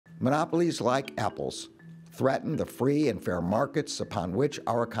Monopolies like Apple's threaten the free and fair markets upon which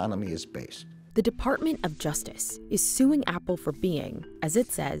our economy is based. The Department of Justice is suing Apple for being, as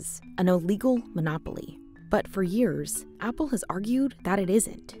it says, an illegal monopoly. But for years, Apple has argued that it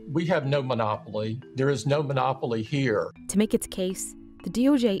isn't. We have no monopoly. There is no monopoly here. To make its case, the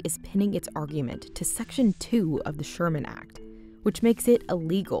DOJ is pinning its argument to Section 2 of the Sherman Act, which makes it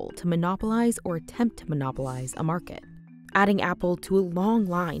illegal to monopolize or attempt to monopolize a market, adding Apple to a long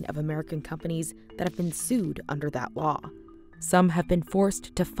line of American companies that have been sued under that law. Some have been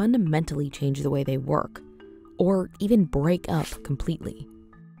forced to fundamentally change the way they work, or even break up completely.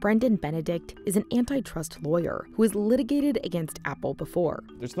 Brendan Benedict is an antitrust lawyer who has litigated against Apple before.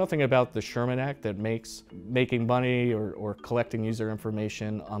 There's nothing about the Sherman Act that makes making money or collecting user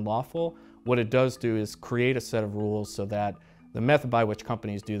information unlawful. What it does do is create a set of rules so that the method by which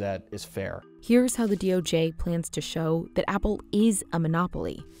companies do that is fair. Here's how the DOJ plans to show that Apple is a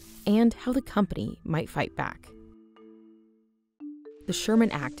monopoly and how the company might fight back. The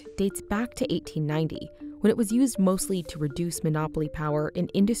Sherman Act dates back to 1890, when it was used mostly to reduce monopoly power in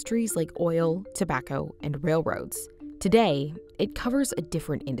industries like oil, tobacco, and railroads. Today, it covers a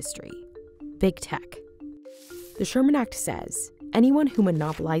different industry: big tech. The Sherman Act says anyone who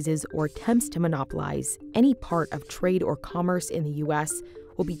monopolizes or attempts to monopolize any part of trade or commerce in the U.S.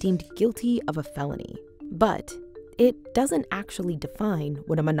 will be deemed guilty of a felony. But it doesn't actually define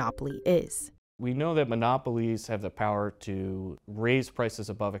what a monopoly is. We know that monopolies have the power to raise prices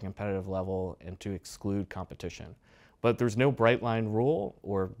above a competitive level and to exclude competition. But there's no bright line rule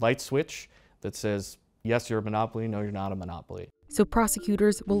or light switch that says, yes, you're a monopoly, no, you're not a monopoly. So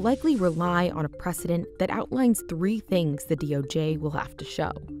prosecutors will likely rely on a precedent that outlines 3 things the DOJ will have to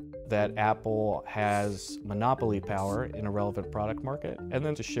show. That Apple has monopoly power in a relevant product market, and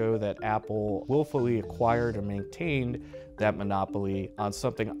then to show that Apple willfully acquired or maintained that monopoly on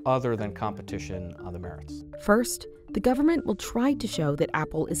something other than competition on the merits. First, the government will try to show that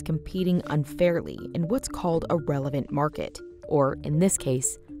Apple is competing unfairly in what's called a relevant market, or in this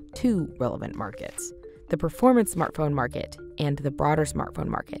case, 2 relevant markets: the performance smartphone market and the broader smartphone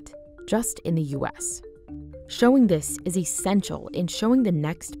market, just in the US. Showing this is essential in showing the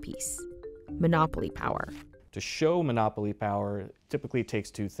next piece: monopoly power. To show monopoly power typically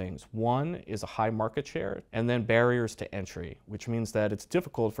takes 2 things. One is a high market share, and then barriers to entry, which means that it's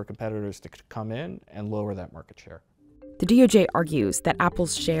difficult for competitors to come in and lower that market share. The DOJ argues that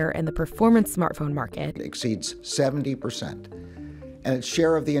Apple's share in the performance smartphone market Exceeds 70%, and its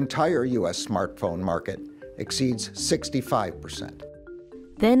share of the entire U.S. smartphone market exceeds 65%.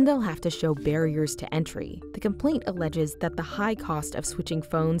 Then they'll have to show barriers to entry. The complaint alleges that the high cost of switching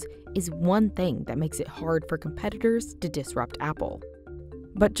phones is one thing that makes it hard for competitors to disrupt Apple.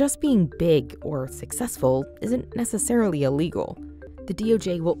 But just being big or successful isn't necessarily illegal. The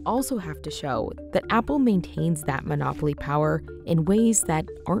DOJ will also have to show that Apple maintains that monopoly power in ways that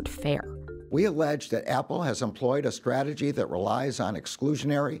aren't fair. We allege that Apple has employed a strategy that relies on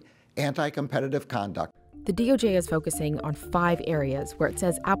exclusionary, anti-competitive conduct. The DOJ is focusing on 5 areas where it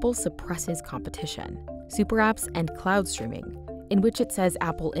says Apple suppresses competition: super apps and cloud streaming, in which it says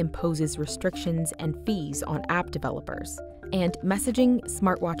Apple imposes restrictions and fees on app developers, and messaging,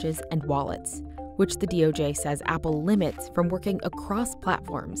 smartwatches, and wallets, which the DOJ says Apple limits from working across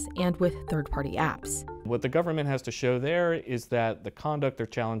platforms and with third-party apps. What the government has to show there is that the conduct they're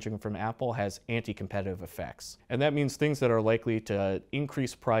challenging from Apple has anti-competitive effects. And that means things that are likely to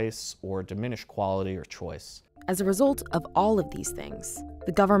increase price or diminish quality or choice. As a result of all of these things,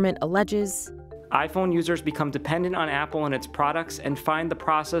 the government alleges iPhone users become dependent on Apple and its products and find the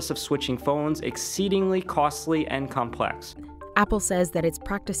process of switching phones exceedingly costly and complex. Apple says that its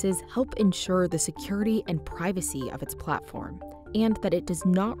practices help ensure the security and privacy of its platform, and that it does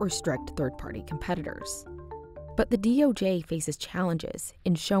not restrict third-party competitors. But the DOJ faces challenges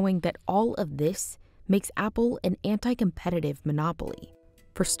in showing that all of this makes Apple an anti-competitive monopoly.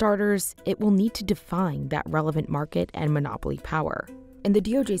 For starters, it will need to define that relevant market and monopoly power. In the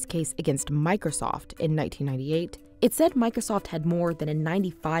DOJ's case against Microsoft in 1998, it said Microsoft had more than a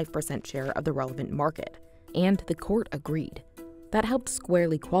 95% share of the relevant market, and the court agreed. That helped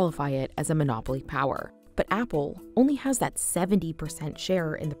squarely qualify it as a monopoly power. But Apple only has that 70%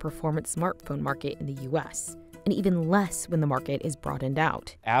 share in the performance smartphone market in the US, and even less when the market is broadened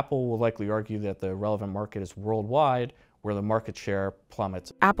out. Apple will likely argue that the relevant market is worldwide, where the market share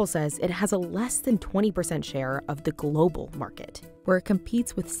plummets. Apple says it has a less than 20% share of the global market, where it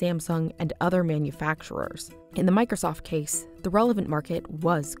competes with Samsung and other manufacturers. In the Microsoft case, the relevant market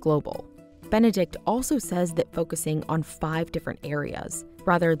was global. Benedict also says that focusing on 5 different areas,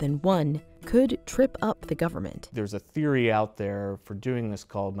 rather than one, could trip up the government. There's a theory out there for doing this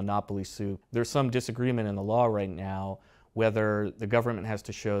called monopoly soup. There's some disagreement in the law right now whether the government has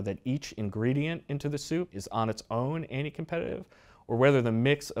to show that each ingredient into the soup is on its own anti-competitive, or whether the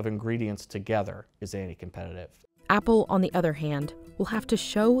mix of ingredients together is anti-competitive. Apple, on the other hand, will have to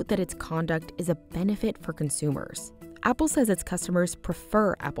show that its conduct is a benefit for consumers. Apple says its customers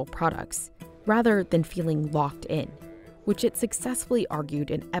prefer Apple products, rather than feeling locked in, which it successfully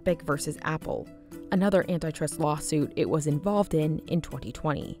argued in Epic versus Apple, another antitrust lawsuit it was involved in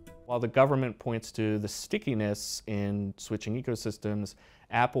 2020. While the government points to the stickiness in switching ecosystems,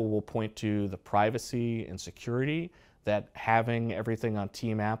 Apple will point to the privacy and security that having everything on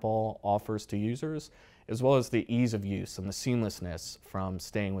Team Apple offers to users, as well as the ease of use and the seamlessness from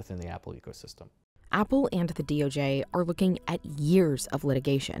staying within the Apple ecosystem. Apple and the DOJ are looking at years of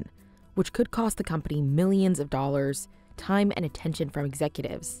litigation, which could cost the company millions of dollars, time and attention from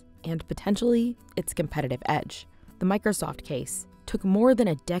executives, and potentially its competitive edge. The Microsoft case took more than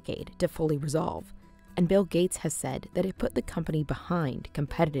a decade to fully resolve, and Bill Gates has said that it put the company behind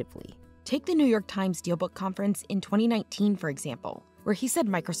competitively. Take the New York Times Dealbook Conference in 2019, for example, where he said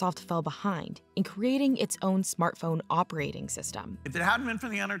Microsoft fell behind in creating its own smartphone operating system. If it hadn't been for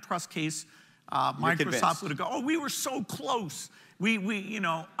the antitrust case, Microsoft would have gone, oh, we were so close.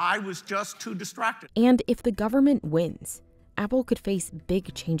 I was just too distracted. And if the government wins, Apple could face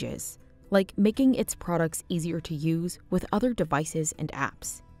big changes, like making its products easier to use with other devices and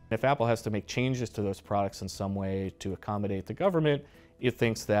apps. If Apple has to make changes to those products in some way to accommodate the government, it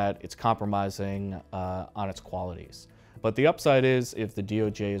thinks that it's compromising on its qualities. But the upside is, if the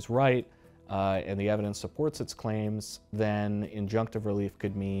DOJ is right and the evidence supports its claims, then injunctive relief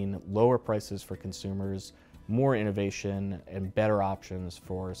could mean lower prices for consumers, more innovation, and better options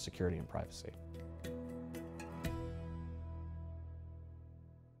for security and privacy.